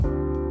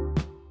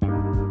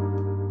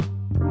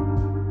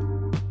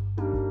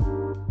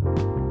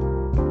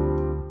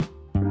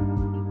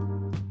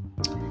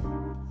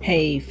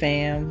Hey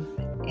fam,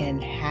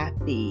 and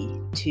happy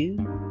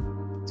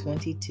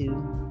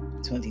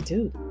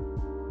 2/22/22.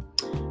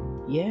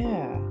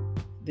 Yeah,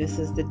 this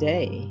is the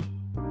day.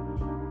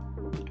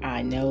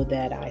 I know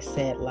that I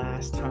said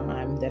last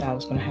time that I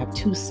was going to have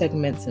 2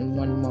 segments in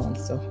 1 month,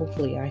 so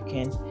hopefully I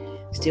can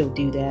still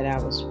do that. I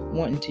was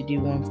wanting to do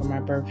one for my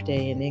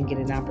birthday and then get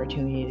an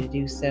opportunity to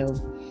do so.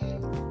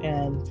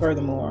 And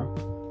furthermore,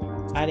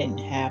 I didn't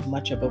have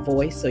much of a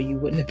voice, so you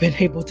wouldn't have been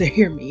able to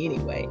hear me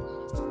anyway.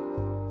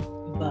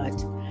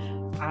 But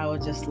I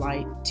would just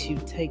like to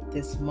take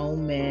this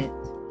moment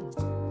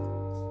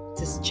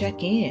to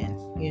check in,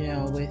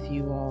 with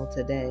you all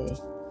today.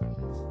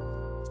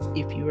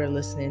 If you are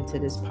listening to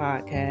this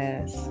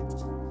podcast,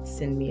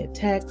 send me a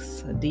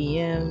text, a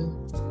DM,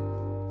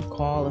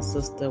 call a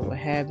sister, what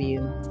have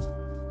you,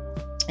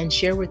 and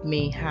share with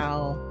me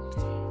how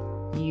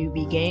you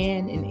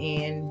began and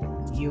end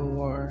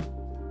your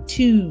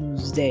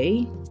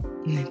Tuesday,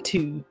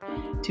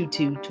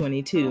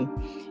 2/22/22.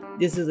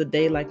 This is a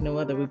day like no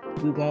other.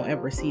 We won't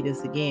ever see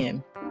this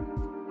again.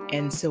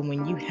 And so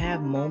when you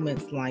have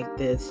moments like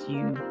this,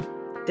 you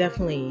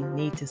definitely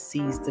need to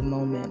seize the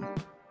moment.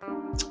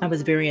 I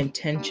was very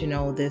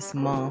intentional this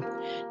month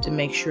to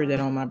make sure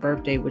that on my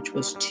birthday, which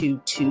was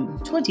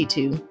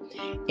 2/2/22,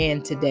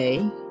 and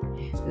today,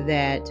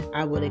 that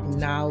I would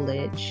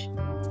acknowledge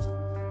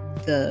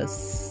the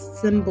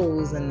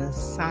symbols and the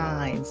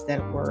signs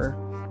that were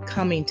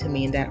coming to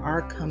me and that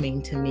are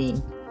coming to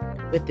me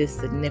with this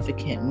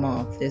significant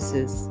month. This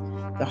is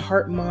the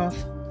heart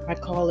month, I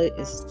call it.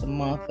 It's the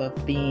month of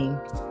being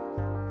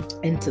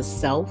into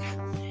self.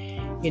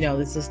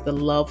 This is the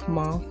love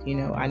month.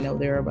 I know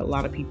there are a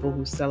lot of people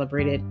who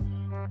celebrated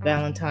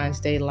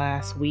Valentine's Day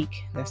last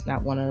week. That's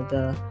not one of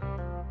the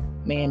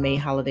man-made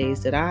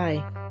holidays that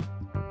I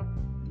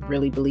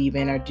really believe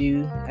in or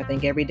do. I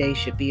think every day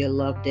should be a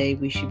love day.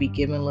 We should be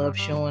giving love,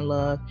 showing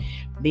love,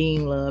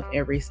 being love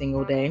every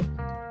single day.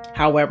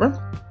 However,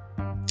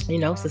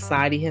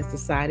 society has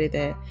decided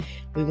that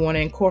we want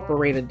to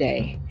incorporate a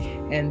day.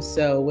 And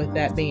so with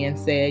that being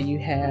said, you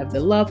have the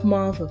love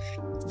month of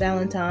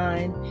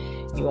Valentine.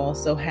 You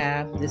also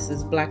have, this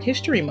is Black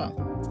History Month.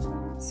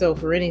 So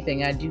for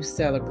anything, I do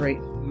celebrate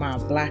my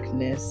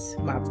blackness,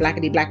 my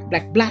blackness.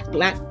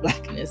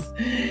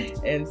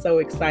 And so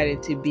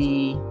excited to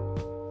be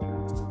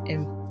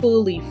and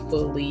fully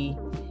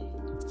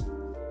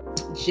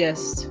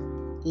just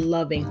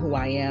loving who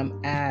I am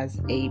as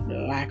a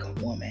Black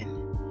woman.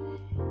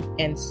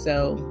 And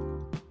so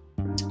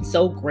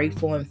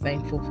grateful and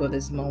thankful for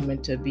this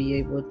moment to be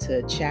able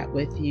to chat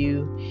with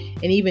you.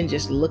 And even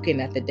just looking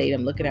at the date,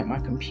 I'm looking at my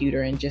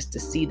computer, and just to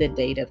see the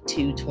date of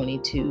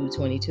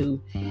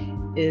 2/22/22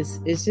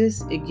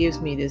 it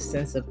gives me this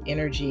sense of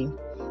energy.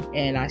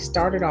 And I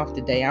started off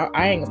the day,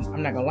 I'm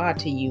not gonna lie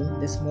to you,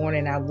 this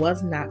morning I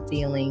was not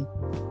feeling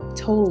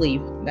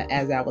totally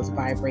as I was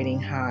vibrating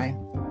high.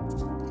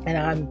 And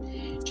I'm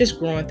just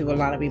growing through a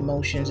lot of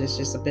emotions. It's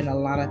just been a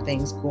lot of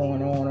things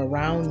going on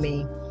around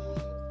me.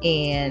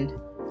 And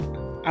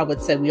I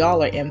would say we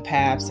all are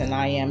empaths, and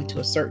I am to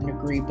a certain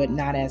degree, but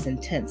not as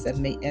intense as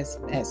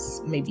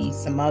maybe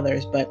some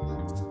others. But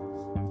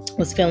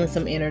was feeling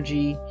some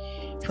energy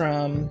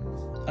from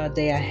a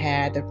day I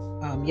had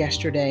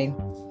yesterday.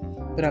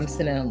 But I'm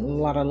sending a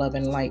lot of love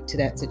and light to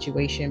that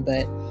situation.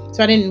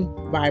 So I didn't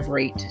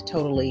vibrate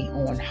totally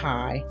on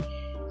high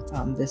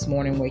this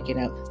morning waking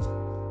up.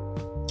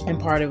 And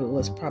part of it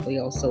was probably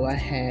also I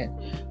had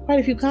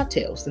quite a few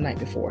cocktails the night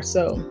before.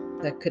 So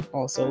that could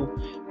also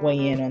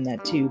weigh in on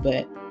that too.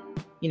 But,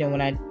 when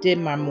I did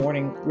my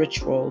morning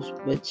rituals,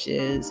 which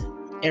is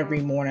every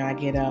morning I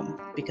get up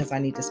because I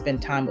need to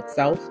spend time with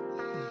self.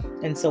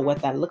 And so what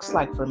that looks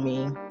like for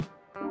me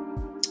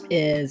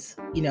is,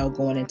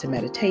 going into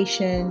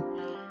meditation.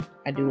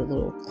 I do a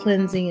little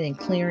cleansing and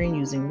clearing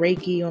using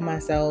Reiki on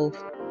myself.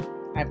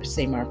 I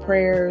say my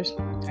prayers.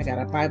 I got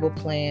a Bible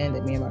plan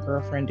that me and my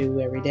girlfriend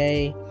do every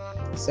day.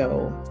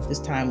 So this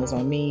time was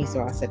on me,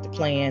 so I set the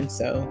plan.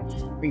 So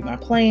read my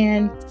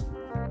plan.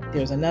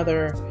 There's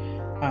another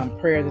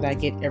prayer that I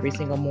get every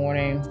single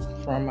morning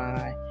from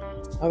my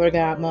other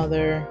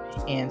godmother,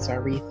 and so I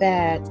read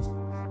that.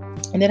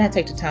 And then I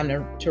take the time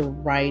to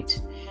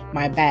write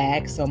my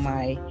bag. So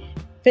my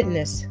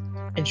fitness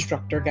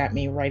instructor got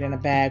me writing a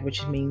bag,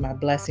 which means my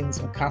blessings,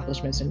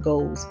 accomplishments, and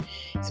goals,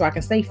 so I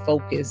can stay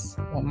focused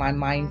on my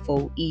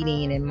mindful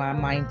eating and my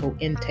mindful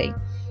intake.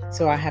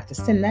 So I have to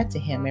send that to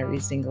him every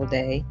single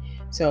day.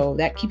 So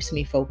that keeps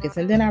me focused.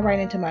 And then I write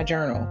into my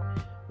journal,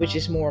 which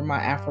is more my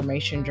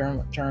affirmation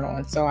journal.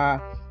 And so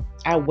I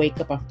wake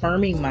up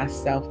affirming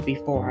myself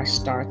before I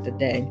start the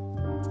day,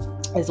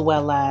 as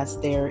well as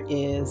there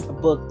is a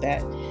book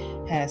that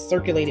has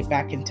circulated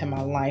back into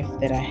my life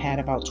that I had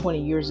about 20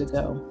 years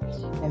ago.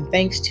 And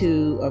thanks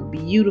to a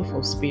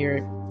beautiful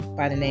spirit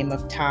by the name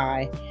of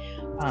Ty,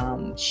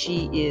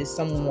 she is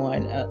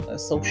someone, a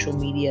social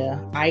media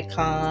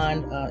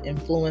icon,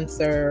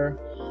 influencer,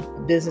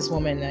 a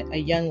businesswoman, a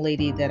young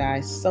lady that I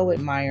so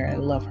admire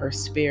and love her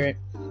spirit,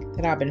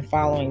 that I've been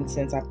following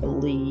since I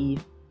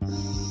believe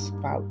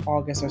about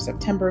August or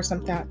September,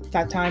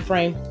 that time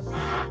frame.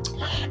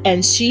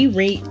 And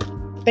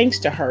thanks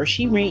to her,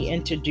 she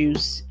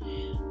reintroduced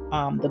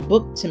the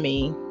book to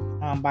me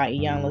by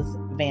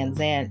Iyanla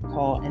Vanzant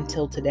called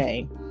Until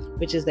Today,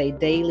 which is a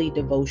daily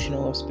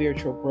devotional of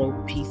spiritual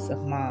growth, peace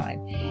of mind.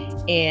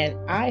 And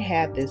I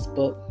had this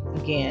book,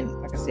 again,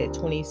 like I said,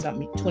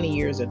 20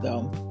 years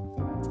ago.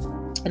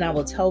 And I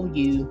will tell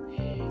you,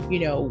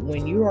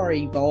 when you are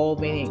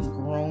evolving and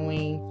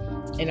growing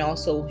and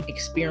also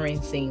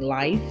experiencing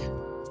life,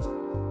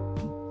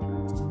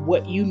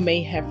 what you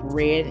may have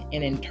read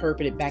and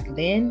interpreted back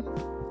then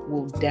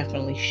will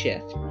definitely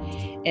shift.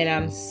 And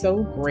I'm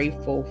so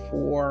grateful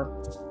for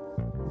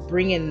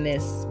bringing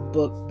this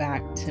book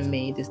back to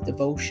me, this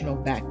devotional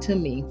back to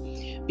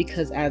me,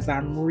 because as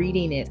I'm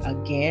reading it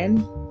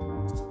again,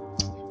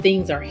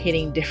 things are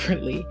hitting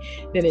differently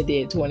than it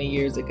did 20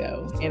 years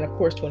ago. And of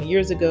course, 20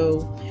 years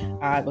ago,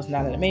 I was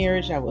not in a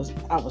marriage. I was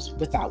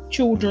without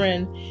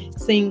children,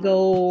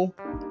 single.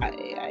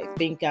 I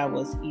think I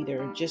was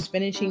either just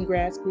finishing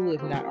grad school,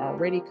 if not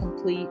already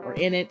complete or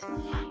in it.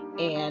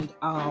 And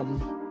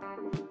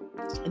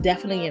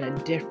definitely in a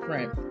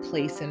different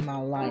place in my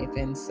life.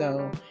 And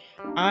so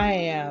I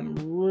am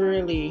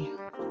really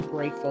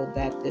grateful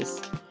that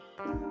this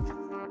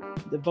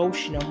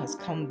devotional has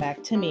come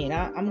back to me, and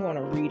I'm going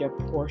to read a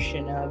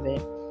portion of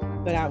it.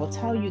 But I will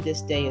tell you,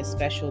 this day is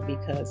special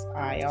because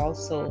I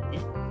also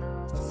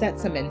set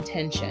some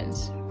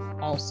intentions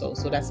also.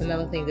 So that's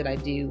another thing that I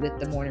do with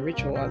the morning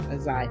ritual,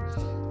 as I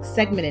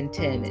segment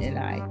intend, and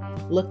I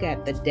look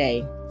at the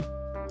day,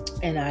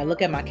 and I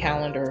look at my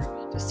calendar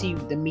to see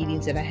the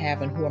meetings that I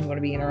have and who I'm going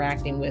to be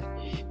interacting with,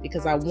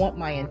 because I want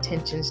my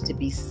intentions to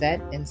be set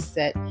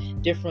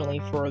differently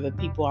for the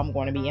people I'm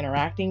going to be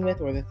interacting with,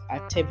 or the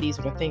activities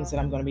or the things that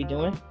I'm going to be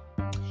doing.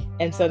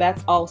 And so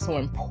that's also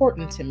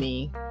important to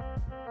me.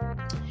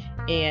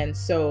 And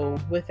so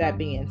with that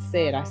being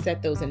said, I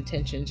set those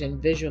intentions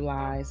and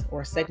visualize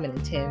or segment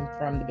intend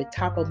from the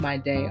top of my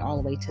day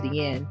all the way to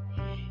the end.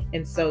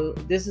 And so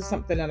this is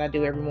something that I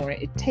do every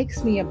morning. It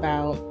takes me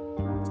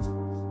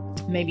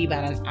maybe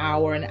about an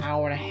hour and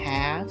a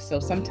half. So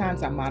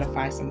sometimes I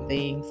modify some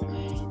things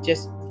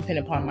just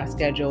depending upon my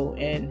schedule.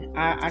 And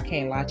I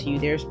can't lie to you,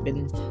 there's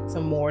been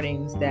some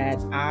mornings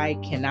that I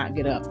cannot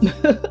get up.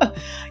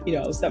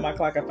 Set my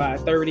clock at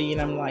 5:30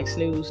 and I'm like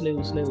snooze.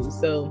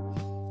 So,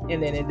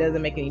 and then it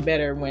doesn't make any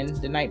better when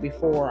the night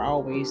before I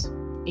always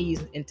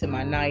ease into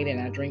my night and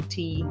I drink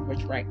tea,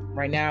 which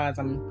right now, as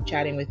I'm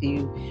chatting with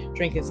you,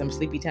 drinking some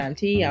sleepy time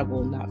tea. I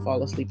will not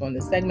fall asleep on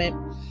this segment.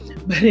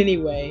 But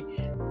anyway,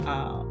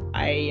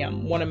 I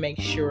want to make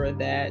sure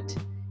that,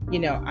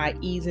 I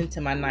ease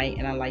into my night,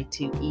 and I like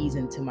to ease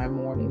into my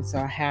morning. So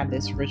I have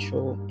this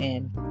ritual,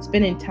 and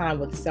spending time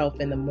with self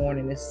in the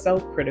morning is so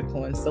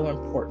critical and so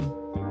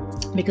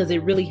important, because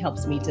it really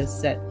helps me to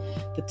set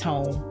the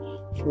tone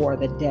for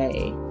the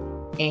day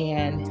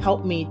and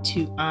help me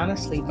to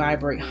honestly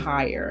vibrate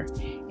higher.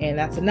 And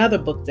that's another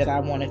book that I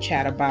want to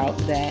chat about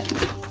that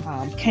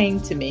came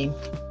to me.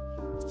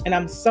 And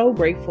I'm so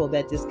grateful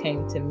that this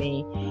came to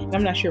me. And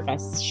I'm not sure if I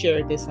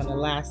shared this on the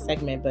last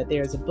segment, but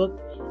there's a book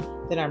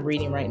that I'm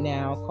reading right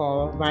now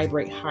called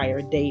Vibrate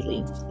Higher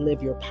Daily,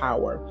 Live Your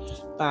Power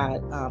by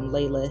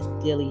Laila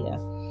Delia.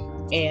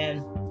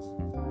 And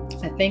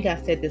I think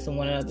I said this in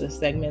one of the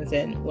segments.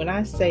 And when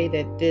I say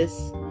that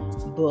this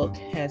book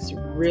has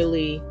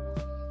really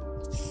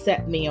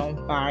set me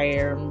on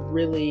fire,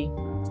 really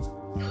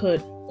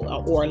put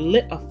or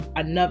lit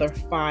another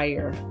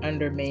fire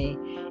under me,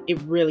 it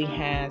really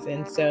has.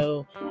 And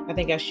so I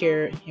think I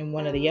shared in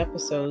one of the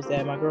episodes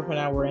that my girlfriend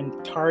and I were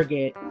in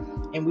Target,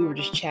 and we were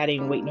just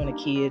chatting, waiting on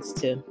the kids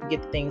to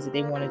get the things that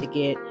they wanted to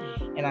get.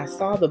 And I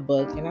saw the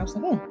book and I was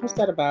like, what's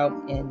that about?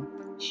 And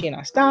she and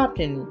I stopped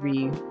and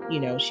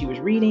she was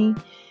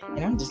reading,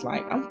 and I'm just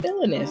like, I'm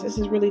feeling this. This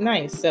is really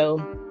nice.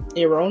 So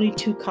there were only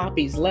 2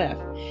 copies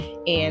left.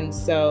 And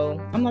so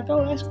I'm like,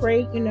 oh, that's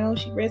great.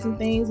 She read some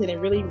things and it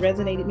really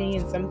resonated with me.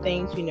 And some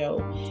things,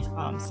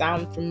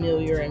 sound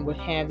familiar and what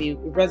have you.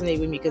 It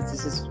resonated with me because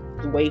this is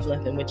the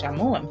wavelength in which I'm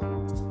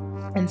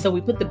on. And so we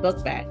put the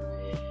book back.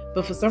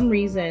 But for some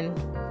reason,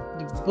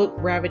 the book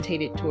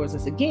gravitated towards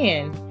us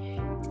again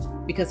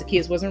because the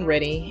kids wasn't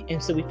ready.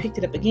 And so we picked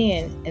it up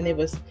again.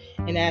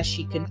 And as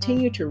she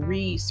continued to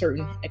read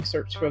certain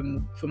excerpts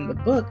from the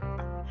book,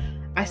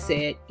 I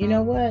said, you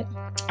know what?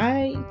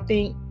 I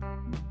think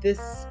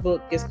this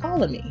book is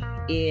calling me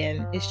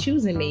and it's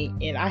choosing me,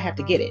 and I have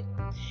to get it.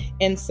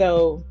 And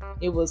so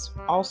it was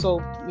also,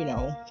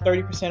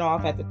 30%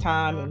 off at the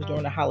time. It was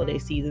during the holiday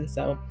season.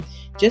 So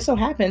just so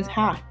happens,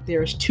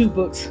 there's 2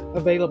 books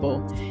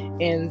available.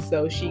 And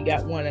so she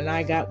got one and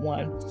I got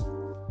one.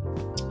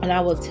 And I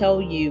will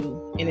tell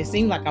you, and it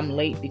seemed like I'm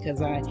late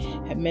because I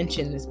had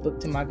mentioned this book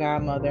to my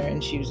godmother,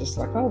 and she was just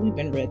like, oh, we've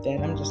been read that.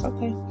 And I'm just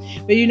okay.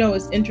 But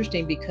it's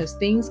interesting because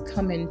things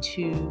come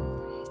into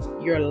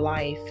your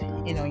life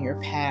and on your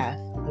path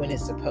when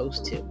it's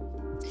supposed to.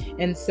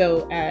 And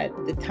so at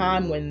the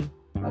time when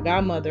my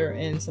godmother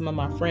and some of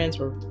my friends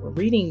were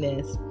reading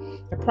this,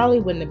 there probably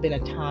wouldn't have been a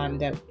time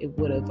that it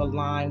would have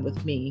aligned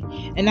with me.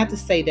 And not to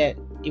say that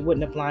it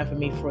wouldn't have aligned for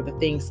me for the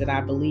things that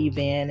I believe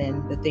in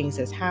and the things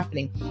that's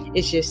happening.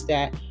 It's just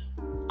that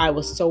I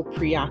was so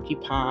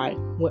preoccupied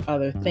with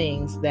other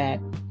things that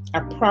I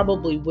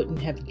probably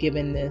wouldn't have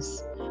given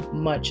this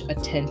much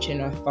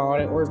attention or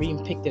thought or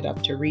even picked it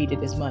up to read it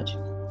as much.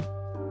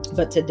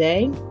 But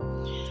today,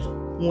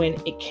 when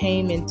it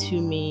came into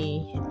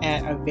me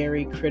at a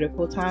very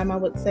critical time, I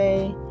would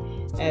say,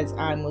 as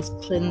I was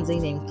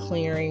cleansing and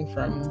clearing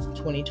from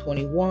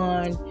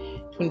 2021.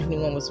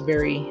 2021 was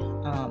very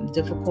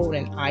difficult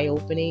and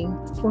eye-opening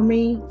for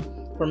me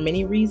for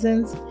many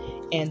reasons.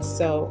 And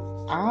so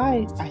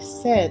I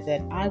said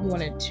that I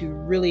wanted to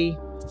really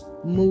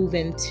move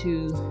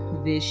into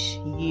this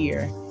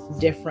year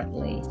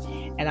differently.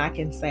 And I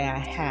can say I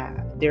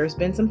have. There's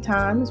been some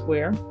times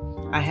where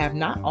I have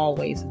not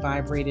always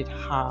vibrated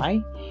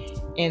high.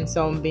 And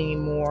so I'm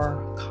being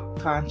more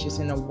conscious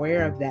and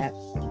aware of that.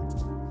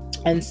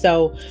 And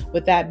so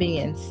with that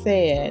being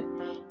said,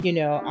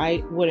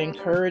 I would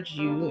encourage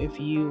you, if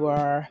you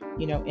are,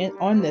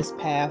 on this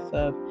path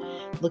of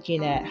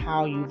looking at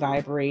how you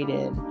vibrate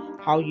and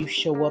how you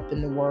show up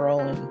in the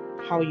world and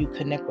how you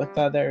connect with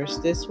others,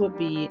 this would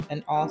be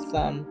an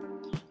awesome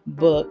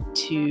book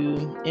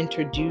to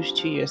introduce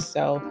to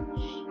yourself.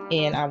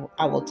 And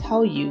I will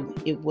tell you,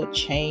 it would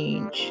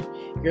change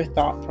your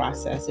thought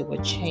process. It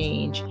would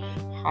change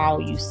how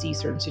you see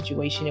certain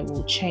situations. It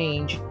will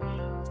change,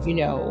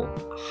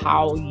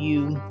 how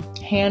you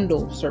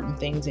handle certain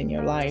things in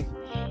your life.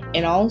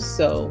 And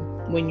also,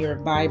 when you're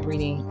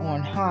vibrating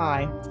on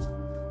high,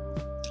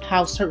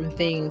 how certain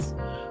things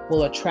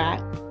will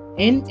attract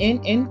and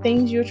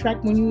things you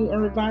attract when you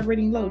are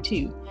vibrating low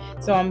too.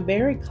 So I'm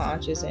very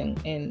conscious and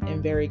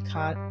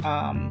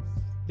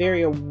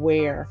very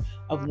aware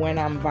of when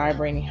I'm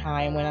vibrating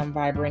high and when I'm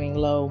vibrating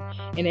low.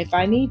 And if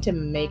I need to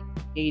make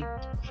a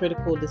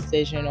critical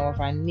decision, or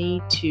if I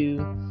need to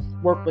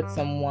work with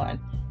someone,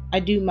 I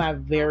do my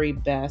very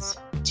best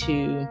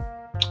to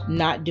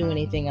not do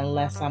anything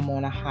unless I'm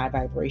on a high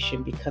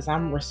vibration, because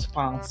I'm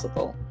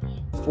responsible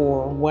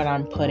for what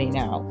I'm putting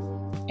out.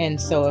 And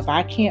so if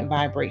I can't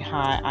vibrate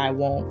high, I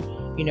won't.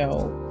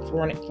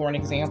 For an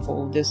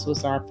example, this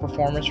was our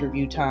performance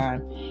review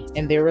time,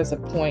 and there was a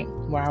point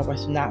where I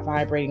was not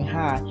vibrating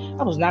high.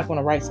 I was not going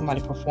to write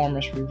somebody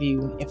performance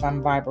review if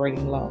I'm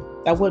vibrating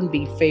low. That wouldn't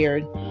be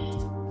fair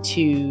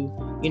to,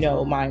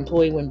 my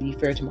employee, wouldn't be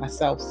fair to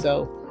myself.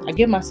 So I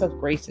give myself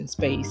grace and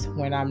space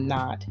when I'm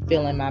not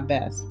feeling my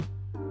best.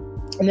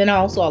 And then I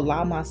also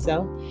allow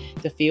myself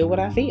to feel what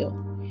I feel.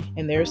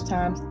 And there's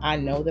times I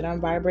know that I'm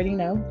vibrating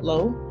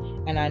low,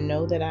 and I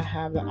know that I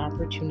have the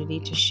opportunity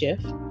to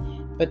shift.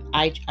 But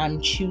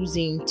I'm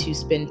choosing to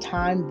spend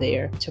time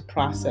there to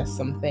process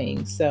some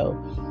things. So,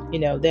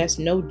 there's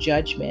no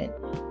judgment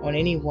on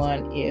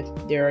anyone if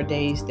there are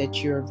days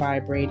that you're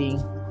vibrating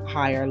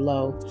high or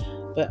low.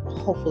 But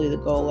hopefully the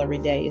goal every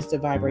day is to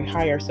vibrate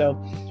higher. So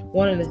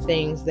one of the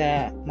things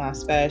that my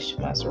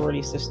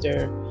sorority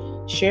sister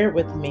shared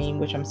with me,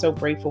 which I'm so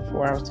grateful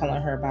for, I was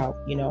telling her about,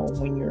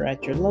 when you're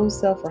at your low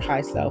self or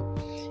high self.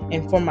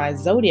 And for my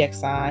zodiac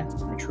sign,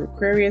 I'm a true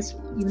Aquarius,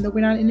 even though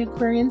we're not in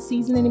Aquarian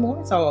season anymore,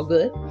 it's all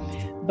good.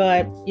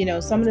 But,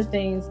 some of the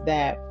things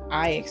that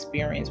I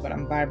experience when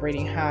I'm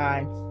vibrating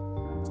high,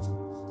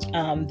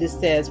 this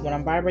says, when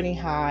I'm vibrating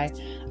high,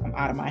 I'm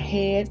out of my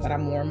head, but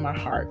I'm more in my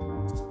heart.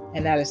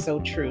 And that is so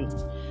true.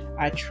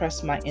 I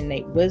trust my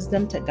innate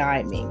wisdom to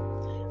guide me.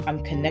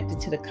 I'm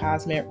connected to the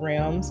cosmic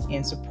realms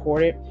and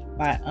supported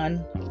by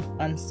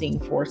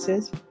unseen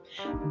forces,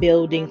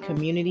 building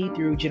community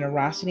through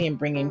generosity and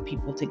bringing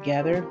people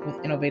together with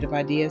innovative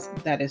ideas.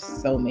 That is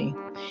so me.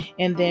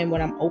 And then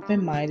when I'm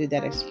open-minded,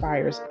 that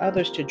inspires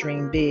others to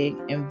dream big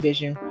and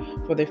vision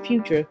for the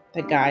future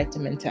that guides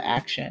them into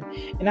action.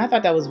 And I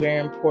thought that was very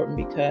important,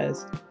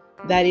 because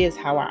that is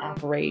how I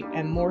operate,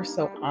 and more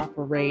so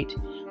operate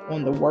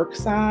on the work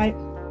side.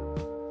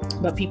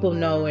 But people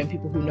know, and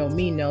people who know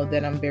me know,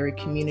 that I'm very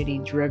community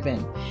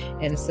driven.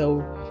 And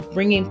so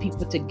bringing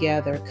people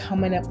together,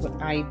 coming up with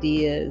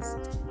ideas,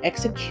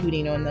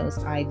 executing on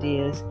those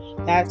ideas,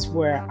 that's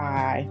where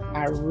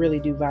I really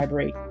do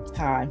vibrate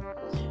high.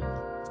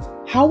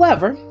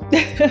 However,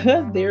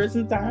 there are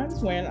some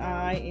times when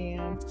I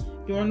am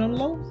doing a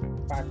low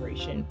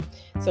vibration.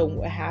 So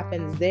what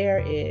happens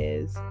there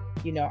is,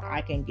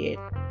 I can get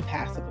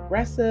passive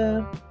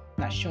aggressive,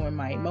 not showing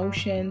my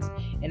emotions,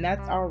 and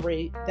that's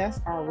already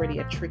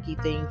a tricky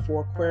thing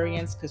for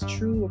Aquarians, because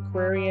true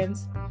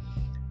Aquarians,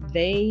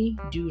 they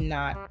do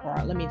not,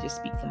 or let me just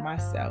speak for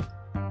myself,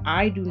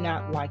 I do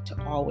not like to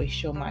always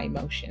show my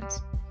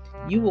emotions.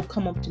 You will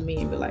come up to me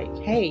and be like,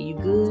 hey, you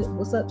good?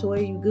 What's up,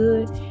 Toya? You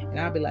good? And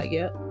I'll be like,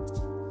 yep.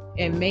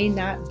 And may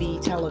not be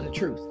telling the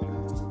truth,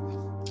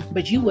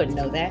 but you wouldn't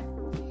know that.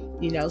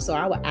 So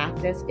I would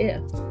act as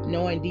if,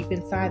 knowing deep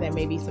inside that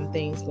may be some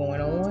things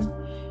going on,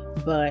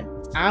 but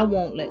I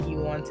won't let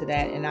you onto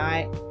that. And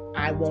I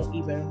won't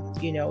even,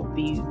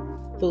 be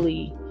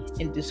fully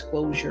in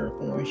disclosure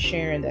or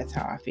sharing that's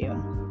how I feel.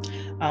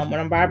 When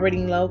I'm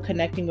vibrating low,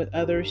 connecting with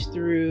others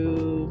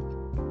through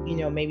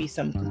maybe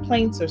some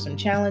complaints or some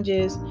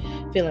challenges,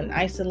 feeling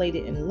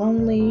isolated and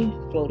lonely,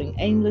 floating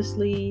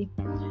aimlessly.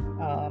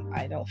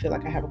 I don't feel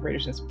like I have a greater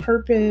sense of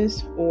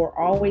purpose, or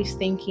always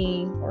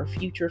thinking or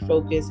future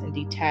focused and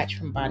detached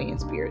from body and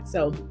spirit.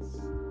 So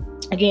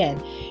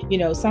again,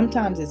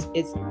 sometimes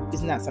it's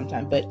not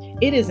sometimes, but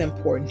it is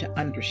important to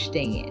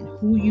understand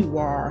who you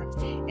are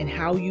and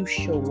how you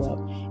show up,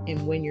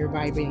 and when you're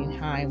vibrating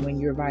high and when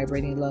you're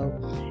vibrating low,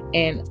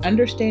 and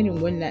understanding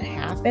when that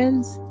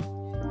happens,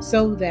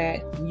 so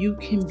that you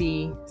can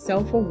be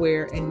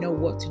self-aware and know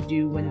what to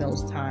do when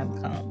those time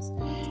comes.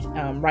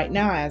 Right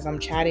now, as I'm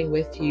chatting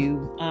with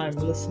you, I'm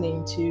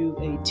listening to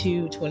a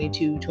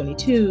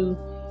 22222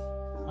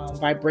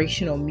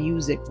 vibrational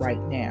music right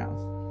now.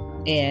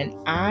 And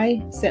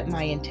I set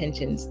my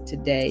intentions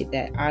today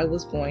that I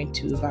was going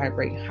to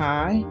vibrate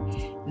high,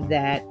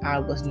 that I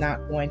was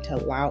not going to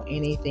allow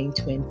anything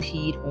to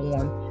impede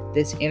on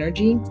this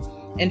energy.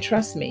 And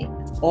trust me,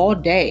 all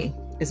day,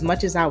 as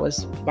much as I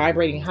was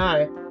vibrating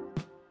high,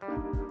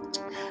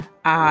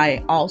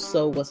 I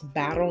also was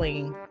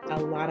battling a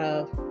lot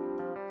of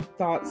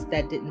thoughts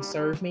that didn't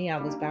serve me. I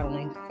was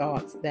battling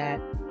thoughts that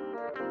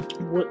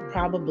would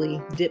probably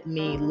dip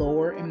me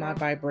lower in my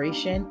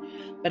vibration.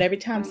 But every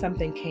time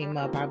something came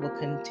up, I would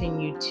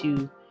continue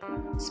to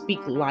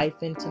speak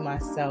life into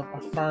myself,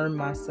 affirm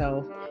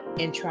myself,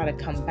 and try to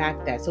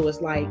combat that. So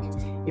it's like,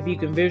 if you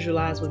can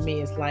visualize with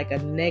me, it's like a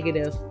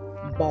negative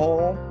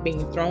ball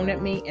being thrown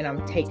at me, and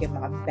I'm taking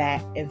my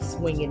bat and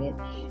swinging it,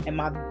 and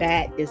my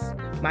bat is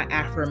my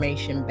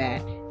affirmation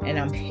bat, and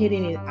I'm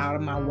hitting it out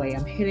of my way.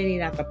 I'm hitting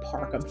it at the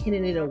park. I'm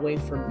hitting it away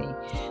from me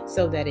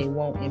so that it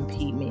won't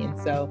impede me. And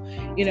so,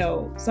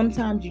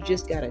 sometimes you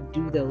just got to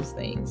do those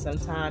things.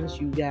 Sometimes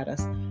you got to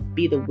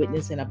be the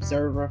witness and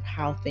observer of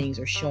how things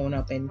are showing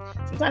up. And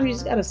sometimes you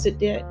just got to sit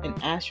there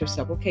and ask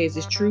yourself, okay, is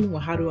this true?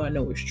 Well, how do I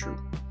know it's true?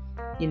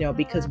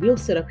 Because we'll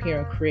sit up here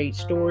and create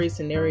stories,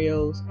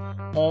 scenarios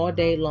all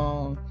day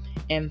long,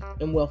 and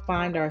we'll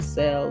find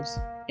ourselves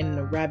in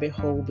the rabbit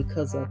hole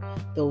because of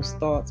those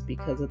thoughts,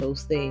 because of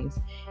those things.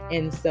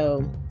 And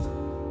so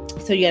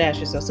you gotta ask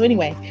yourself. So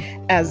anyway,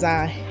 as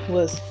I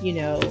was,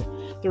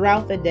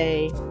 throughout the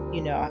day,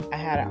 I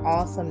had an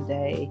awesome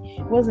day.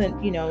 It wasn't,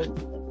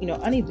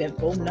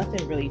 uneventful,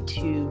 nothing really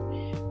too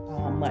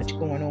much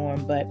going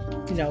on, but,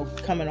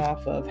 coming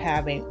off of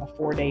having a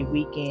 4-day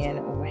weekend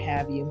or what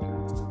have you,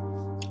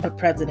 a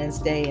President's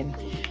Day and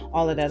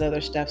all of that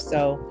other stuff.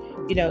 So,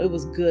 it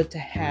was good to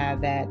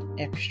have that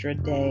extra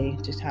day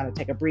to kind of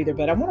take a breather.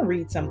 But I want to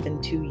read something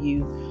to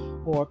you,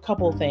 or a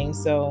couple of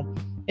things. So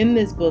in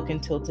this book,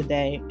 Until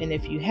Today, and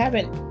if you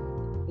haven't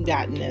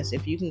gotten this,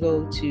 if you can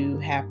go to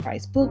Half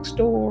Price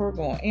Bookstore,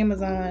 go on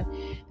Amazon,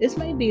 this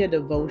may be a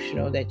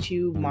devotional that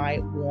you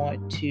might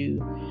want to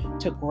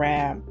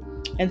grab.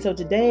 And so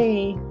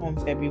today, on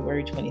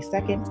February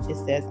 22nd, it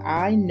says,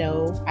 I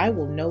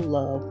will know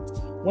love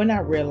when I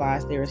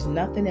realize there is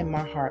nothing in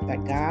my heart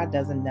that God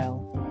doesn't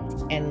know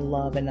and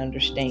love and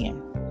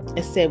understand.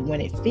 It said,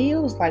 when it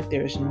feels like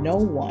there's no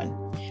one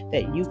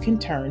that you can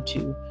turn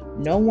to,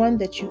 no one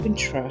that you can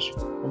trust,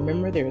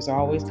 remember there is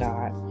always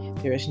God.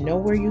 There is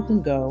nowhere you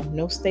can go,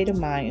 no state of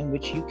mind in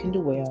which you can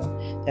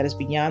dwell that is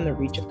beyond the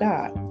reach of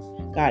God.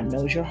 God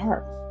knows your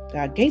heart.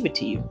 God gave it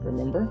to you,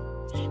 remember?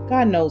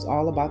 God knows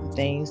all about the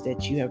things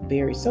that you have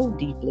buried so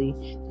deeply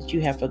that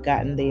you have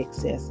forgotten they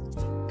exist.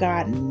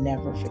 God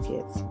never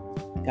forgets.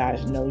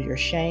 God knows your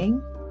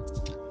shame.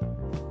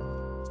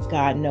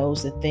 God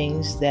knows the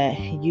things that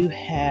you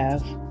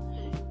have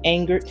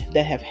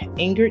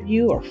angered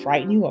you or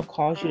frightened you or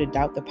caused you to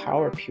doubt the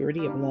power or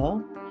purity of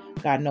love.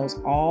 God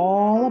knows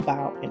all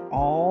about and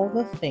all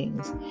the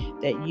things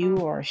that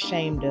you are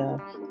ashamed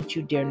of that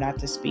you dare not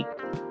to speak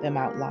them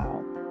out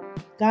loud.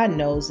 God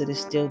knows it is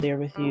still there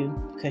with you,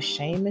 because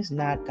shame is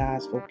not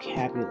God's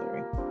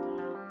vocabulary.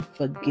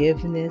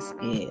 Forgiveness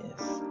is.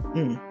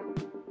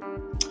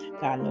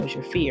 God knows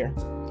your fear.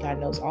 God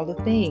knows all the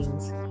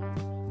things,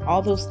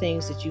 all those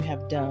things that you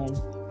have done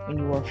when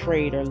you were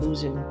afraid of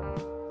losing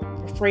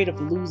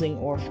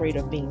or afraid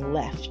of being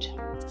left.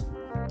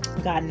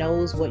 God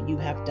knows what you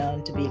have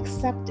done to be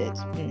accepted.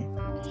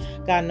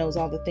 God knows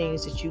all the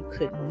things that you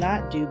could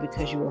not do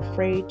because you were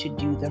afraid to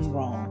do them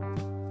wrong.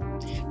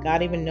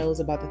 God even knows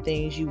about the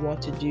things you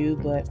want to do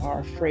but are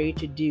afraid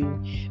to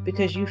do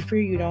because you fear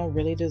you don't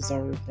really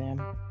deserve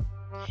them.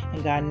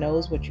 And God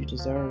knows what you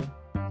deserve.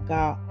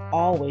 God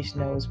always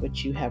knows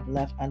what you have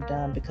left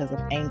undone because of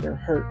anger,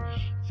 hurt,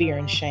 fear,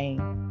 and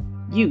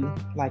shame. You,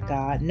 like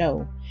God,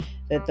 know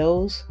that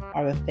those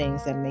are the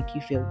things that make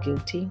you feel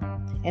guilty.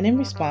 And in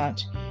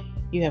response,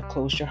 you have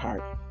closed your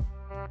heart.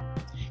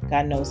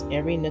 God knows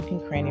every nook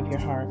and cranny of your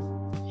heart.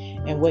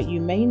 And what you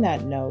may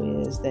not know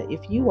is that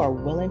if you are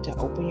willing to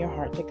open your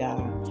heart to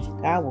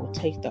God, God will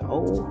take the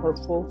old,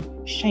 hurtful,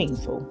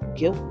 shameful,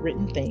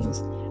 guilt-ridden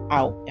things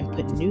out and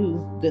put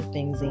new, good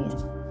things in.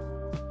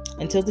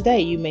 Until today,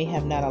 you may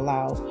have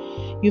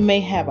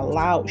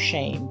allowed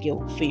shame,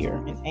 guilt, fear,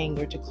 and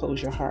anger to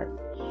close your heart.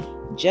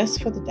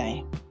 Just for the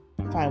day.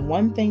 Find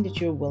one thing that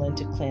you're willing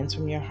to cleanse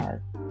from your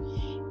heart.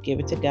 Give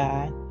it to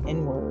God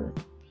in word,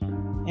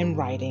 in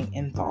writing,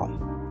 and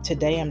thought.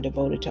 Today I'm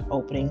devoted to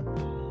opening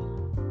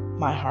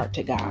my heart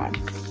to God.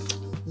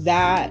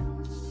 That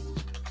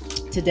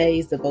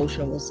today's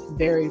devotion was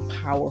very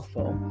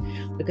powerful,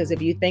 because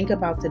if you think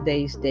about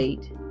today's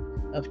date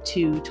of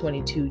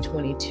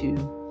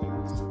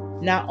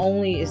 2/22/22, not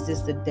only is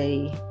this the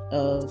day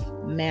of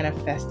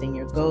manifesting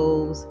your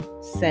goals,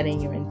 setting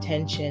your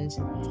intentions,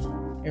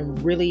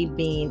 and really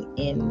being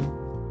in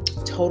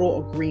total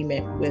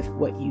agreement with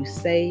what you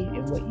say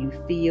and what you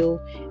feel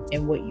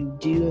and what you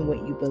do and what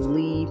you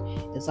believe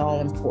is all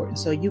important.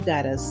 So you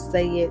got to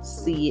say it,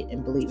 see it,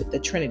 and believe it. The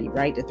Trinity,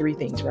 right? The three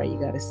things, right? You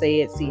got to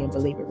say it, see it, and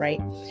believe it,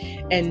 right?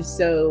 And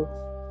so,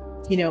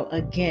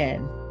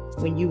 again,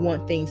 when you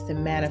want things to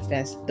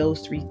manifest,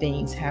 those three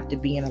things have to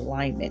be in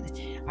alignment.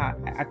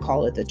 I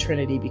call it the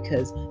Trinity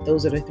because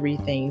those are the three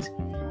things.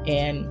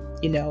 And,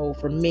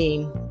 for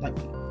me, like,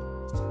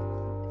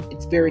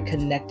 it's very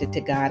connected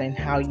to God and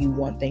how you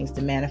want things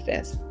to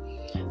manifest.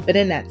 But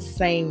in that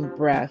same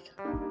breath,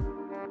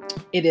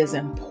 it is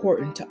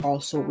important to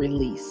also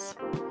release.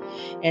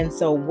 And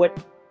so what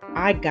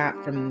I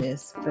got from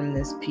this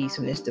piece,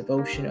 from this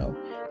devotional,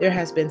 there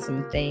has been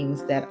some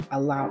things that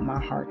allowed my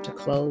heart to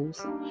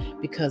close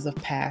because of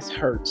past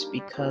hurts,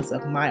 because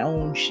of my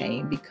own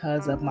shame,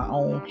 because of my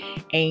own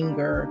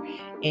anger,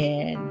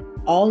 and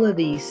all of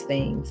these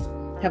things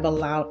have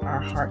allowed our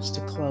hearts to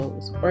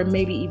close, or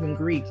maybe even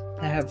grief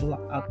have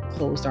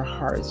closed our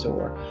hearts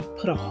or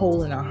put a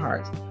hole in our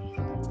hearts.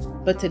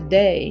 But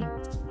today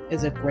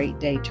is a great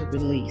day to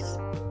release.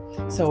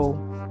 So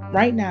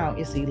right now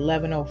it's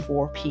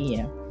 11:04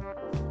 p.m.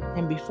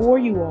 And before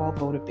you all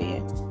go to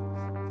bed,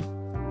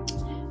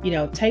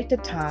 take the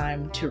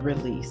time to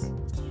release.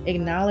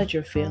 Acknowledge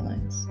your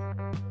feelings.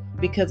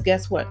 Because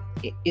guess what?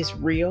 It's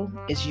real.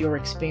 It's your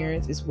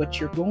experience. It's what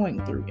you're going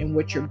through and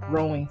what you're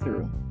growing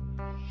through.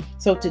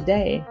 So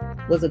today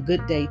was a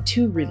good day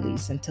to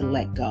release and to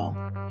let go.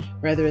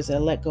 Whether it's a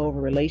let go of a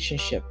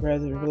relationship,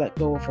 whether it's let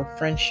go of a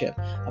friendship,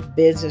 a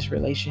business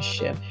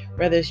relationship,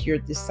 whether it's you're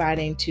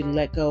deciding to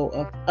let go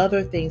of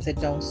other things that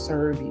don't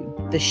serve you,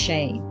 the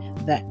shame,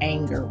 the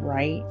anger,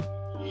 right?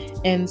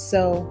 And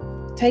so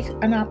take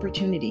an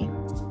opportunity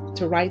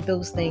to write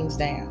those things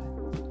down.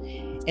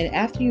 And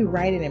after you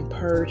write it and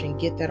purge and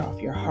get that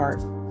off your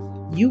heart,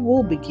 you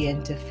will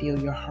begin to feel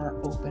your heart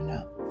open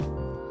up.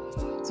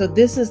 So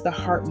this is the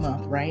heart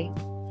month, right?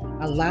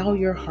 Allow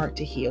your heart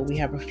to heal. We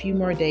have a few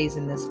more days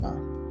in this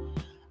month.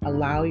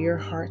 Allow your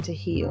heart to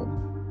heal,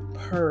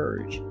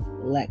 purge,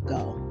 let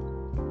go.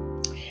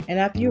 And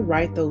after you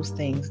write those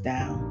things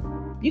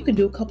down, you can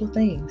do a couple of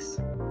things.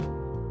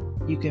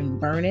 You can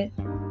burn it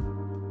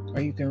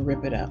or you can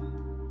rip it up.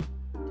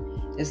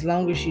 As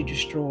long as you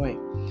destroy it.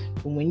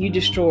 But when you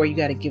destroy, you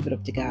got to give it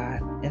up to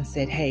God and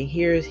said, hey,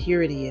 here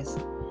it is.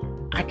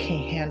 I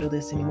can't handle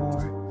this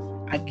anymore.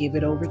 I give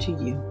it over to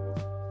you.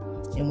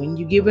 And when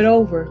you give it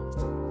over,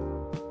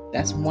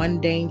 that's one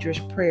dangerous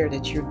prayer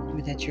that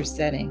you're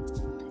setting,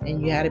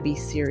 and you got to be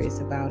serious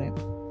about it.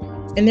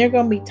 And there are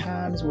going to be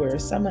times where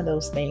some of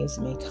those things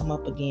may come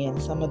up again.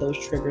 Some of those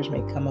triggers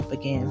may come up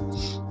again.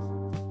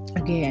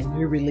 Again,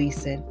 you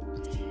release it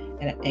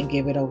and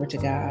give it over to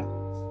God.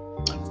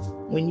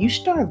 When you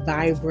start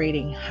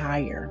vibrating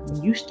higher,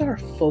 when you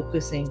start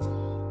focusing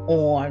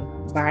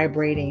on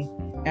vibrating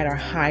at a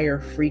higher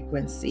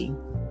frequency,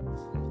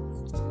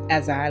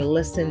 as I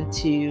listened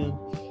to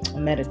a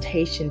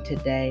meditation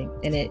today,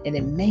 and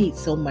it made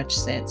so much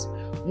sense.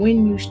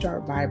 When you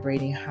start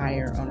vibrating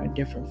higher on a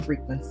different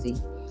frequency,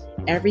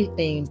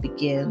 everything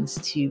begins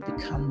to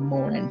become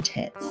more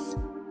intense.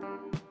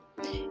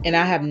 And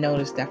I have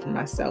noticed that for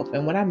myself.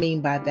 And what I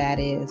mean by that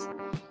is,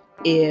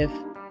 if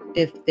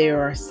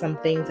there are some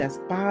things that's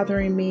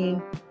bothering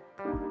me,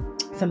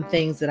 some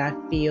things that I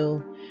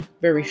feel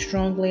very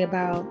strongly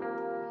about,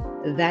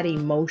 that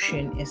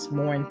emotion is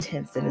more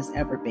intense than it's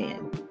ever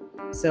been.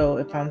 So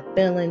if I'm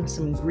feeling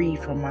some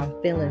grief or I'm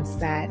feeling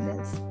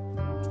sadness,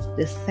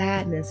 the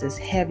sadness is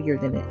heavier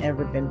than it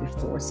ever been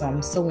before. So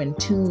I'm so in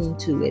tune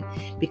to it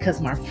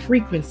because my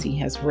frequency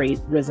has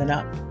risen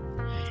up.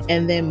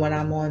 And then when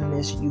I'm on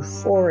this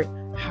euphoric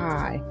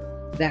high,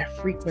 that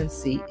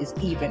frequency is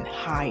even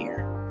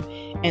higher.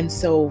 And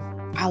so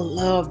I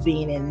love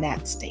being in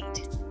that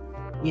state.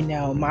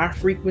 My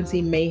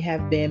frequency may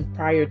have been,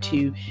 prior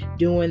to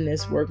doing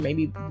this work,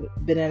 maybe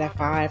been at a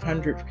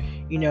 500,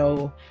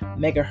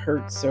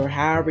 megahertz, or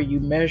however you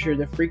measure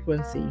the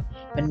frequency.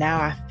 But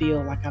now I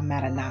feel like I'm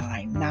at a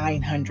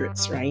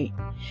 900s, right?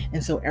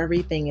 And so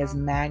everything is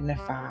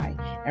magnified.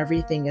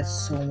 Everything is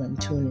so in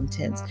tune,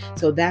 intense.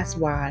 So that's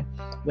why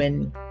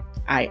when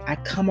I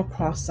come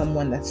across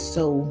someone that's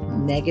so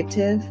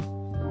negative,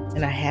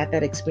 and I had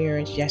that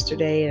experience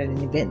yesterday at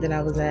an event that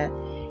I was at,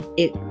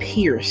 it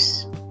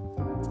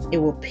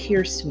will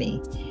pierce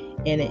me,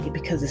 and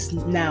because it's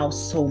now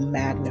so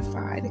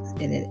magnified,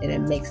 and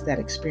it makes that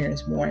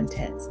experience more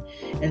intense.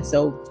 And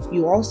so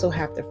you also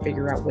have to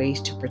figure out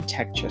ways to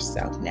protect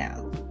yourself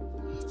now.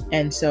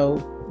 And so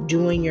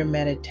doing your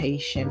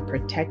meditation,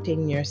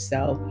 protecting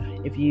yourself.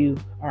 If you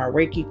are a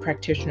Reiki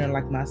practitioner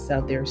like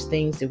myself, there's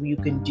things that you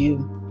can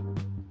do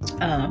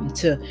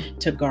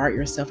to guard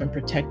yourself and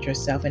protect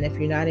yourself. And if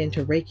you're not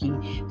into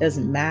Reiki,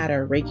 doesn't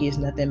matter. Reiki is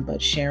nothing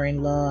but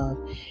sharing love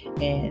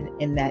and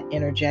in that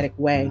energetic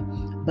way.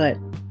 But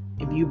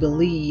if you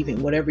believe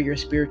in whatever your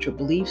spiritual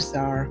beliefs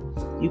are,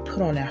 you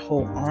put on that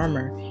whole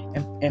armor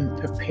and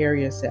prepare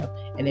yourself.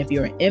 And if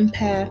you're an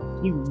empath,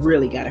 you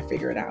really got to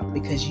figure it out,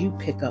 because you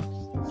pick up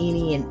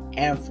any and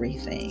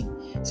everything.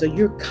 So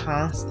you're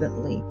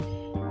constantly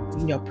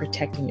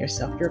protecting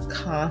yourself. You're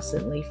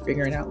constantly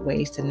figuring out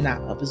ways to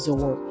not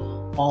absorb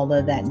all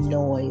of that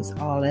noise,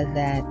 all of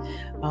that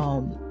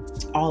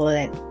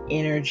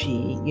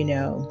energy,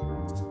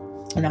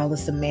 and all the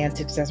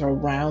semantics that's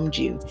around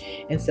you.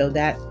 And so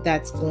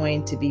that's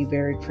going to be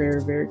very,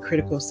 very, very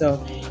critical. So,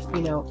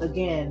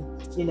 again,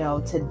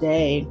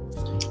 today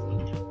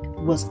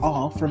was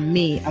all for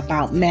me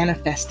about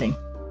manifesting.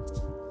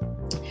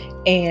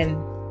 And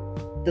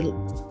the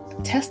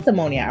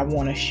testimony I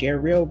want to share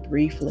real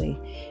briefly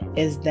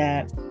is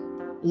that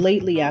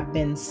lately I've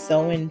been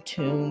so in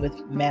tune with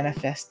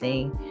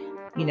manifesting,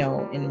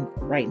 and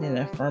writing an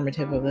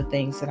affirmative of the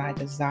things that I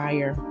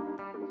desire.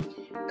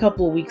 A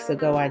couple of weeks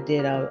ago, I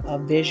did a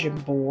vision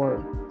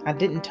board. I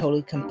didn't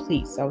totally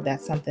complete, so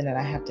that's something that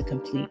I have to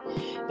complete.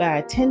 But I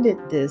attended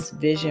this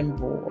vision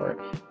board.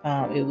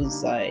 It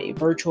was a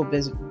virtual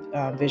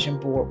vision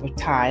board with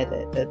Ty,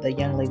 the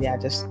young lady I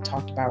just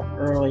talked about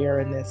earlier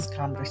in this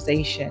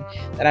conversation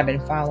that I've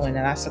been following,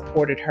 and I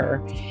supported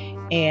her.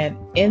 And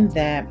in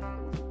that,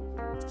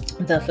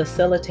 the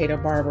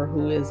facilitator, Barbara,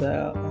 who is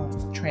a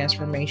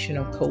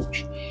transformational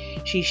coach,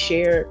 she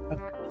shared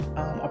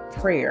a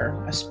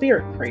prayer, a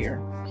spirit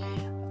prayer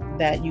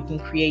that you can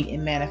create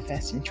and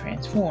manifest and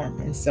transform.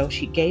 And so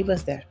she gave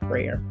us that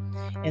prayer.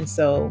 And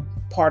so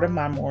part of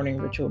my morning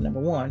ritual, number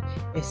one,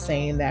 is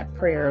saying that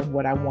prayer of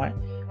what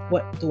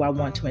do I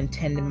want to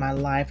intend in my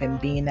life, and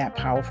being that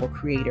powerful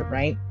creator,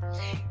 right?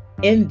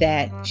 In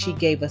that, she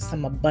gave us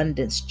some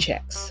abundance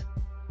checks.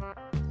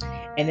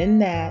 And in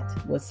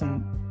that was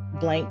some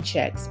blank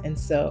checks. And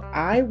so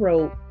I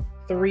wrote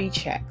 3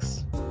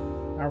 checks.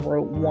 I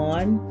wrote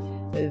one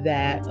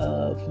that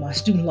of my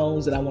student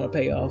loans that I want to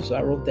pay off. So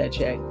I wrote that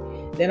check.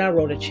 Then I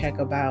wrote a check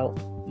about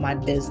my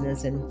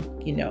business and,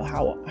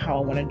 how I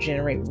want to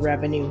generate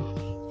revenue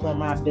for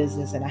my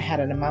business. And I had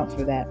an amount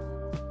for that,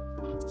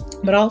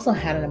 but also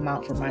had an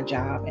amount for my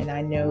job. And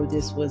I know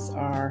this was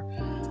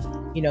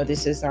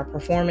this is our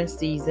performance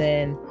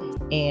season.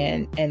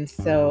 And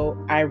so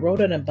I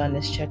wrote an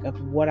abundance check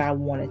of what I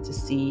wanted to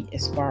see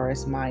as far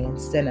as my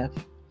incentive.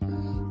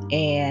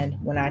 And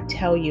when I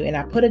tell you, and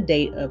I put a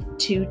date of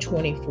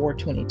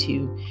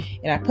 2/24/22,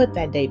 and I put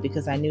that date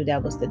because I knew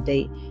that was the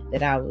date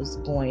that I was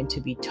going to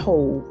be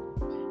told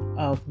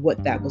of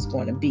what that was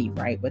going to be,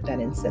 right? What that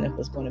incentive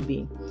was going to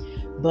be.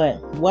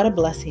 But what a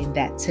blessing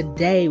that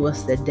today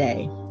was the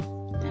day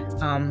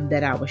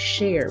that I was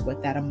shared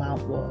what that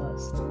amount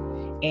was.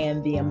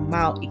 And the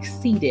amount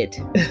exceeded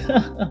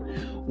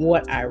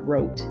what I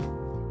wrote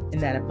in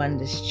that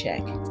abundance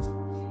check.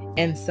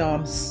 And so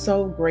I'm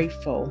so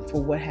grateful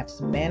for what has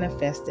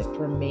manifested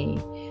for me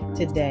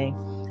today.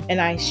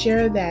 And I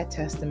share that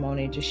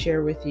testimony to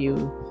share with you.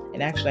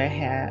 And actually I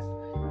had,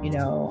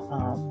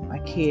 my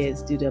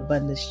kids do the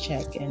abundance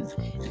check and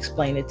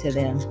explain it to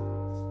them.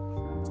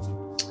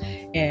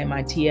 And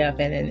my TF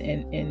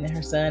and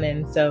her son.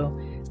 And so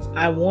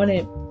I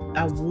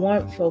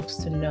want folks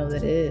to know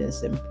that it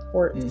is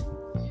important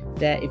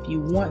that if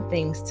you want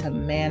things to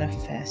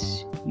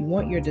manifest, you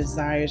want your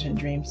desires and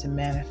dreams to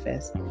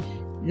manifest,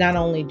 not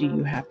only do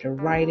you have to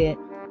write it,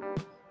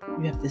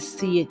 you have to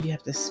see it, you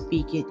have to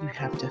speak it, you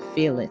have to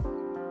feel it.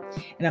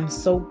 And I'm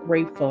so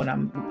grateful, and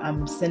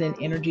I'm sending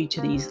energy to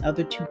these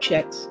other 2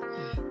 checks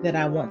that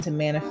I want to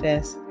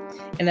manifest.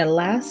 And the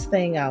last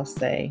thing I'll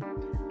say,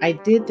 I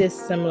did this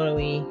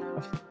similarly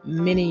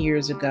many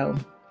years ago,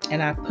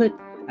 and I put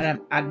an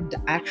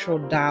actual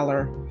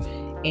dollar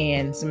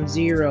and some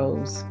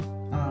zeros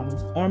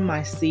on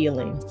my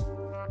ceiling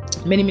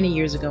many, many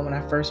years ago when I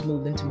first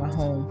moved into my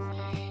home.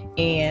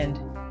 And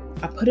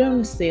I put it on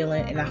the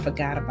ceiling and I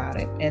forgot about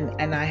it.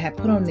 And I had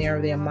put on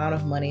there the amount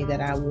of money that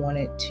I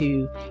wanted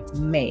to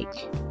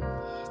make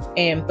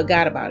and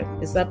forgot about it.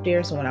 It's up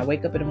there. So when I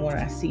wake up in the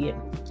morning, I see it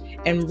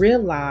and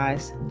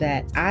realize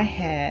that I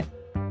had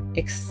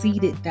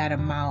exceeded that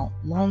amount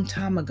long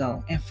time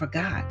ago and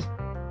forgot.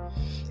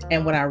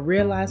 And what I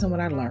realized and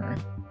what I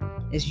learned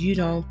is you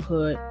don't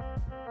put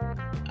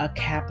a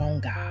cap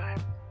on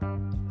God.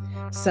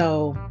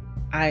 So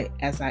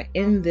as I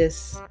end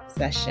this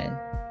session,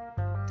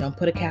 don't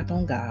put a cap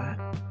on God.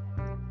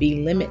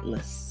 Be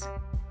limitless.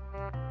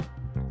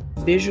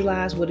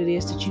 Visualize what it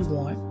is that you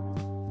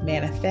want.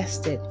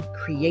 Manifest it.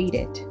 Create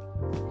it.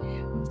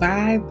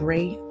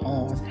 Vibrate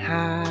on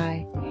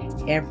high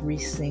every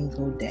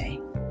single day.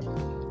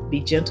 Be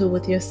gentle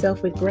with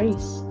yourself with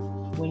grace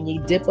when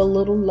you dip a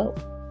little low.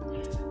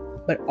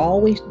 But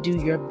always do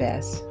your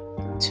best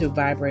to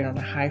vibrate on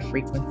a high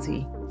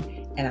frequency.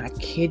 And I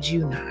kid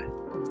you not,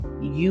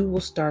 you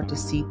will start to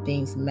see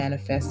things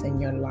manifest in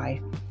your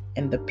life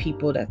and the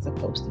people that's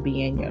supposed to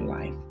be in your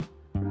life.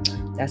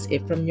 That's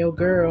it from your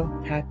girl.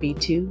 Happy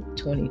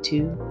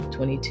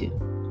 2/22/22.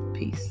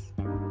 Peace.